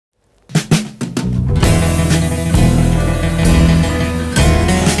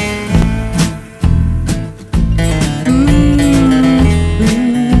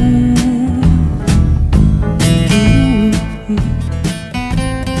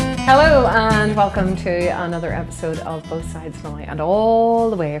Hello and welcome to another episode of Both Sides Now, and all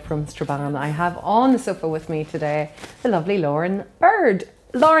the way from Strabane I have on the sofa with me today the lovely Lauren Bird.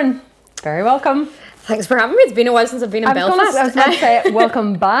 Lauren, very welcome. Thanks for having me. It's been a while since I've been in Belfast. I was about to say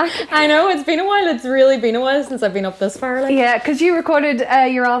welcome back. I know, it's been a while. It's really been a while since I've been up this far. Like. Yeah, because you recorded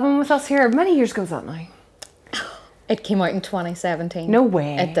your album with us here many years ago, is that now? It came out in 2017. No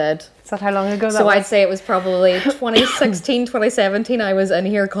way. It did. Is that how long ago that was? So I'd say it was probably 2016, 2017. I was in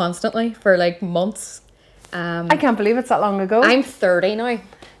here constantly for like months. I can't believe it's that long ago. I'm 30 now.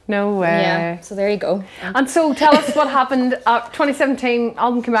 No way. Yeah, so there you go. And so tell us what happened. 2017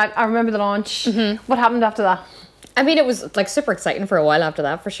 album came out. I remember the launch. What happened after that? I mean, it was like super exciting for a while after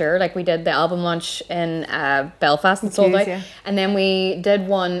that, for sure. Like we did the album launch in Belfast and sold out. Yeah. And then we did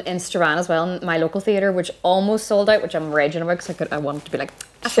one in Strabane as well, in my local theatre, which almost sold out, which I'm raging about because I wanted to be like,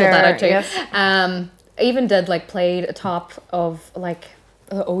 I sold that out too. Yes. I even did like played atop of like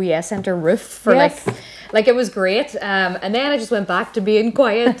the OES Centre roof for like it was great. And then I just went back to being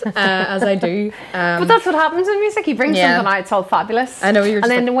quiet as I do. But that's what happens in music. You bring something out, it's all fabulous. I know you're. And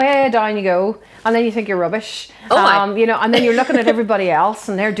then the way down you go, and then you think you're rubbish. You know, and then you're looking at everybody else,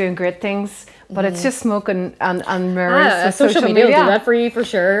 and they're doing great things. But it's just smoke and mirrors. Social media will do that for you for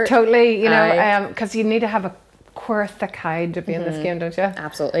sure. Totally, you know, because you need to have a queer thick hide to be in this game, don't you?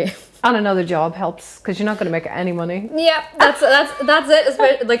 Absolutely. And another job helps because you're not going to make any money. Yeah, that's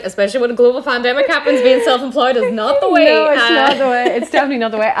it. Especially when a global pandemic happens, being self-employed is not the way. No, it's not the way. It's definitely not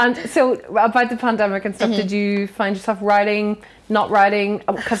the way. And so about the pandemic and stuff, did you find yourself writing, not writing?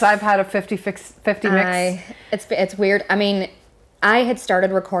 Because I've had a 50-50 mix. It's weird. I mean, I had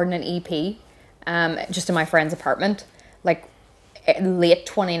started recording an EP just in my friend's apartment, like late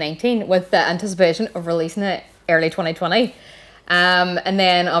 2019, with the anticipation of releasing it early 2020. And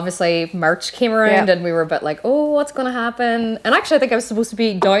then obviously March came around and we were a bit like, oh, what's going to happen? And actually I think I was supposed to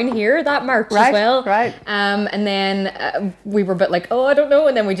be down here that March as well. Right. And then we were a bit like, oh, I don't know.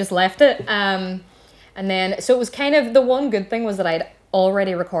 And then we just left it. And then, so it was kind of, the one good thing was that I'd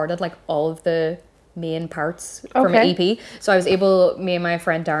already recorded like all of the main parts from an EP. So I was able, me and my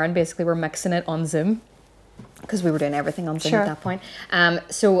friend Darren basically were mixing it on Zoom because we were doing everything on Zoom at that point.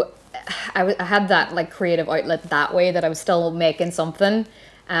 So I had that like creative outlet that way, that I was still making something.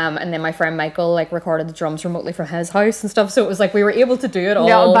 And then my friend Michael like recorded the drums remotely from his house and stuff. So it was like we were able to do it all.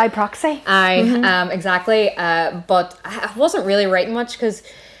 Yeah, by proxy. Exactly. But I wasn't really writing much because,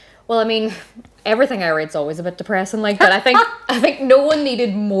 well, I mean, everything I write's always a bit depressing. Like, but I think no one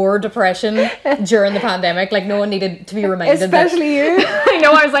needed more depression during the pandemic. Like, no one needed to be reminded. Especially you. I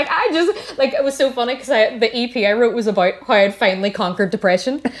know. I was like, it was so funny because the EP I wrote was about how I'd finally conquered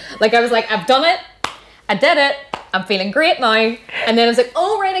depression. Like, I was like, I've done it. I did it. I'm feeling great now. And then I was like,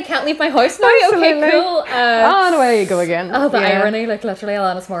 oh, right, I can't leave my house now. Absolutely. Okay, cool. And away you go again. Oh, the irony, like literally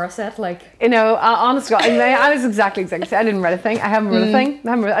Alanis Morissette, like. You know, honestly, I was exactly. I didn't write a thing. I haven't wrote a thing.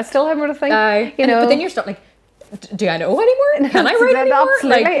 I still haven't wrote a thing. You know. But then you're starting like, do I know anymore? Can I write anymore?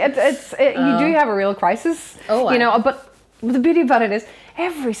 Absolutely. You do have a real crisis. Oh, you know, but the beauty about it is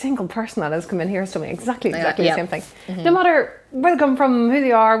every single person that has come in here has told me exactly the same thing. No matter where they come from, who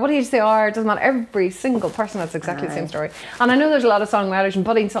they are, what age they are, it doesn't matter. Every single person has exactly the same story. And I know there's a lot of songwriters and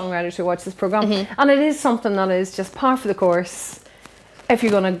budding songwriters who watch this programme, and it is something that is just par for the course if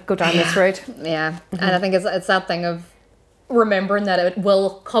you're going to go down this route. Yeah, and I think it's that thing of remembering that it will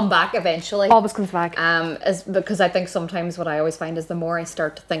come back eventually. Always comes back. Because I think sometimes what I always find is the more I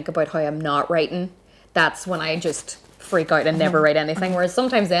start to think about how I'm not writing, that's when I just freak out and never write anything. Whereas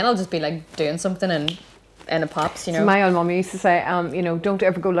sometimes then I'll just be like doing something and it pops, you know. So my old mummy used to say, you know, don't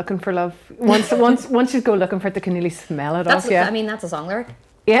ever go looking for love. Once you go looking for it, they can nearly smell it off you. I mean, that's a song lyric.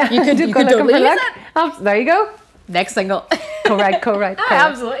 Yeah, you could totally use it. There you go. Next single. Co-write.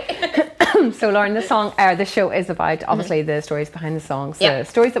 Absolutely. So Lauren, this show is about obviously the stories behind the songs, the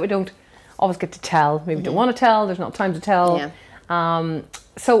stories that we don't always get to tell, maybe don't want to tell, there's not time to tell. Yeah.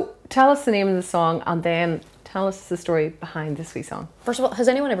 So tell us the name of the song and then tell us the story behind this wee song. First of all, has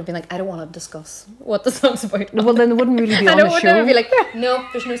anyone ever been like, I don't want to discuss what the song's about? Well, then it wouldn't really be on the show. I would be like, no,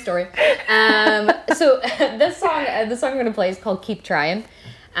 there's no story. So the song I'm going to play is called Keep Trying.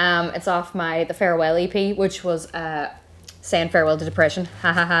 It's off the Farewell EP, which was saying farewell to depression.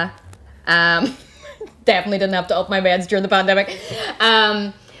 Ha ha ha. Definitely didn't have to up my meds during the pandemic.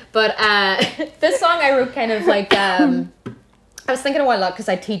 But this song I wrote kind of like... I was thinking a while because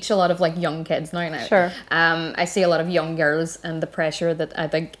I teach a lot of like young kids now. Sure. I see a lot of young girls and the pressure that I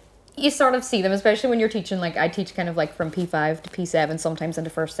think you sort of see them, especially when you're teaching. Like I teach kind of like from P5 to P7, sometimes into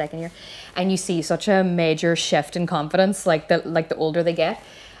first, second year, and you see such a major shift in confidence, like the older they get.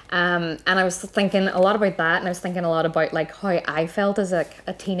 And I was thinking a lot about that, and I was thinking a lot about like how I felt as a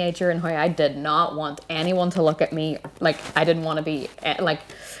teenager and how I did not want anyone to look at me like I didn't want to be like.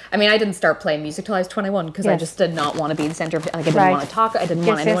 I mean, I didn't start playing music till I was 21 because I just did not want to be the center of like I didn't want to talk. I didn't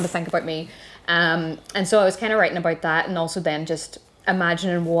want anyone to think about me. And so I was kind of writing about that, and also then just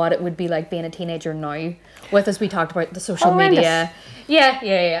imagining what it would be like being a teenager now. With, as we talked about, the social media.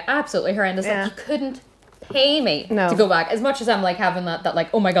 Yeah, absolutely horrendous. Yeah. Like, you couldn't pay me to go back. As much as I'm like having that like,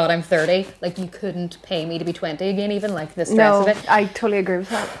 oh my god, I'm 30. Like, you couldn't pay me to be 20 again, even like the stress of it. I totally agree with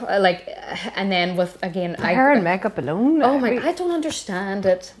that. Like, and then with again, hair and makeup alone. Oh my, I don't understand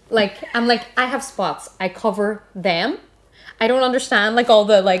it. Like, I'm like, I have spots. I cover them. I don't understand like all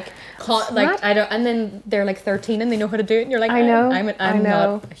the like I don't. And then they're like 13 and they know how to do it, and you're like, I know, I'm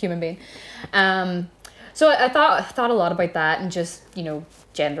not a human being. So I thought a lot about that, and just, you know,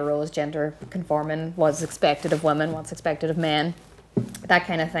 gender roles, gender conforming, what's expected of women, what's expected of men, that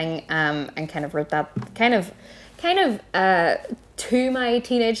kind of thing, and kind of wrote that kind of to my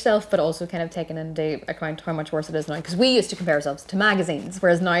teenage self, but also kind of taking into account how much worse it is now, because we used to compare ourselves to magazines,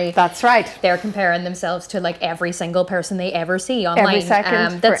 whereas now that's right, they're comparing themselves to like every single person they ever see online, every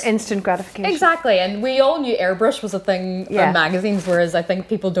second, for instant gratification. Exactly. And we all knew airbrush was a thing in magazines, whereas I think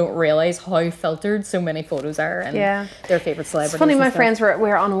people don't realize how filtered so many photos are, and their favorite celebrities. It's funny, my friends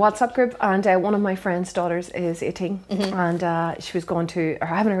were on a WhatsApp group, and one of my friend's daughters is 18, and she was going to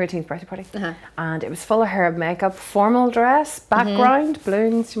having her 18th birthday party, and it was full of hair and makeup, formal dress, background,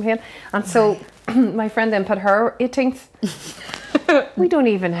 balloons from here, and so my friend then put her 18th. We don't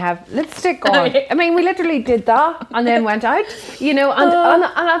even have lipstick on. I mean, we literally did that and then went out, you know.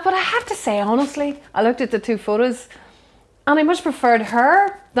 But I have to say, honestly, I looked at the two photos, and I much preferred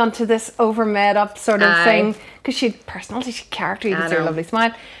her than to this over made up sort of thing, because she had personality, she had character, you could see her lovely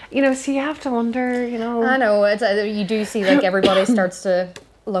smile, you know. So you have to wonder, you know. I know, it's you do see like everybody starts to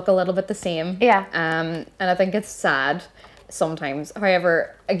look a little bit the same. Yeah. And I think it's sad sometimes.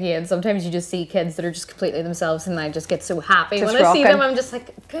 However, again, sometimes you just see kids that are just completely themselves, and I just get so happy just when I see them. I'm just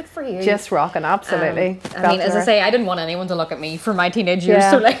like, good for you. Just rocking, absolutely. I mean, as I say, I didn't want anyone to look at me for my teenage years,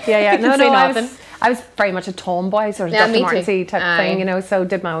 so like, I was very much a tomboy, sort of Dr. Martensy type thing, you know, so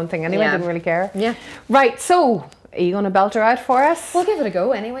did my own thing anyway, didn't really care. Yeah. Right, so, are you going to belt her out for us? We'll give it a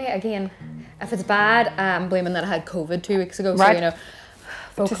go anyway. Again, if it's bad, I'm blaming that I had COVID 2 weeks ago, so, you know,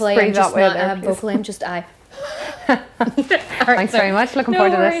 vocally, I'm just I. Thanks very much. Looking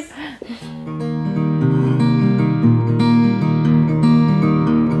forward to this.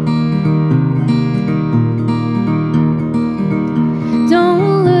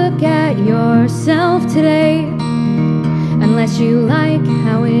 Don't look at yourself today unless you like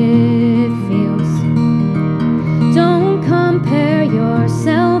how it feels. Don't compare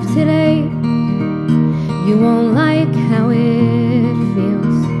yourself today. You won't like how it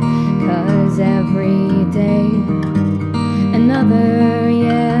feels, 'cause every day, another,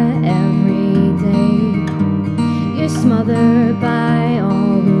 every day, you're smothered by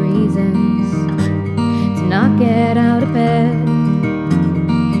all the reasons to not get out of bed.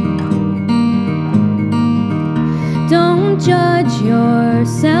 Don't judge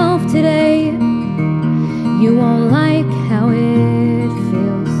yourself today. You won't like how it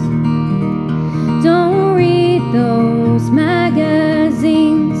feels. Don't read those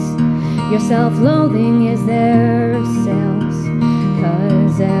magazines. Your self-loathing is their sales,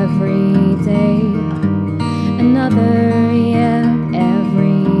 'cause every day, another,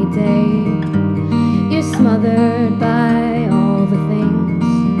 every day, you're smothered by all the things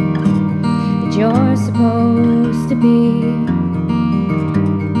that you're supposed to be.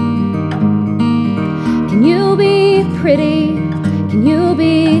 Can you be pretty? Can you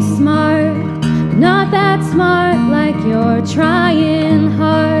be smart? But not that smart like you're trying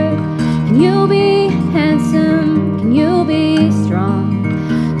hard. Can you be handsome? Can you be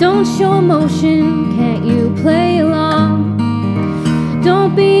strong? Don't show emotion, can't you play along?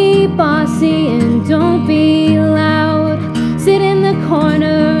 Don't be bossy and don't be loud. Sit in the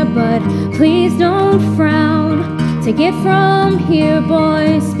corner, but please don't frown. Take it from here,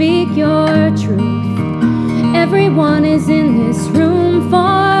 boy, speak your truth. Everyone is in this room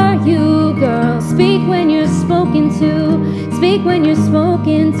for you, girl. Speak when you're spoken to. Speak when you're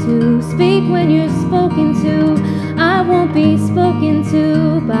spoken to. Speak when you're spoken to. I won't be spoken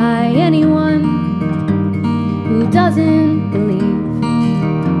to by anyone who doesn't believe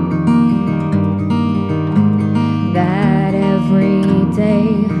that every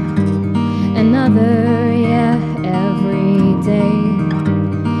day, another, every day,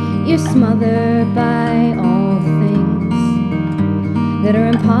 you're smothered by all the things that are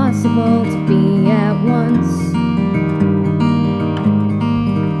impossible to be at once.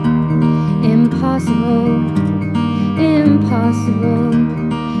 impossible, impossible,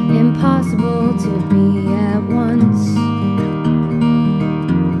 impossible to be at once.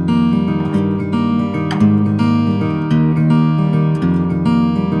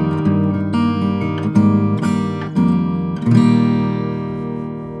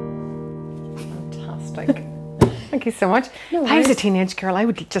 Fantastic. Thank you so much. No If I was a worries. teenage girl, I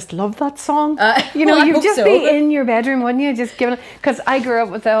would just love that song. You know, you'd just be in your bedroom, wouldn't you? Just giving it. Because I grew up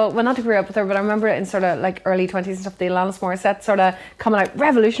with well, not to grew up with her, but I remember it in sort of like early 20s and stuff. The Alanis Morissette sort of coming out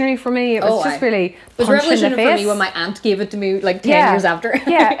revolutionary for me. It was just really It was punch in the revolutionary for face. me when my aunt gave it to me like 10 years after.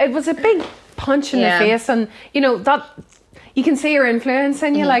 Yeah, it was a big punch in the face, and you know that. You can see your influence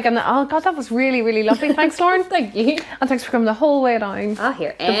in you, like, and oh god, that was really, really lovely. Thanks, Lauren. Thank you. And thanks for coming the whole way down. I'll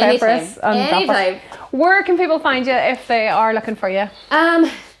hear to play for us anytime. and that Anytime. was- Where can people find you if they are looking for you?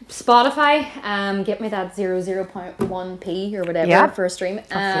 Spotify, get me that 0.1p or whatever Yeah, for a stream.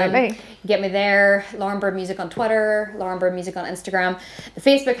 absolutely. Get me there. Lauren Bird Music on Twitter, Lauren Bird Music on Instagram. The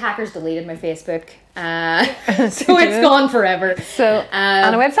Facebook hackers deleted my Facebook, so it's gone forever. So,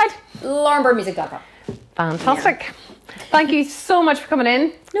 and a website? LaurenBirdMusic.com. Fantastic. Thank you so much for coming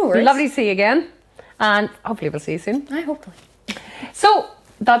in. No worries. Lovely to see you again. And hopefully we'll see you soon. Hopefully. So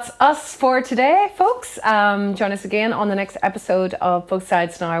that's us for today, folks. Join us again on the next episode of Both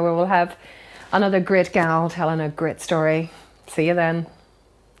Sides Now, where we'll have another great gal telling a great story. See you then.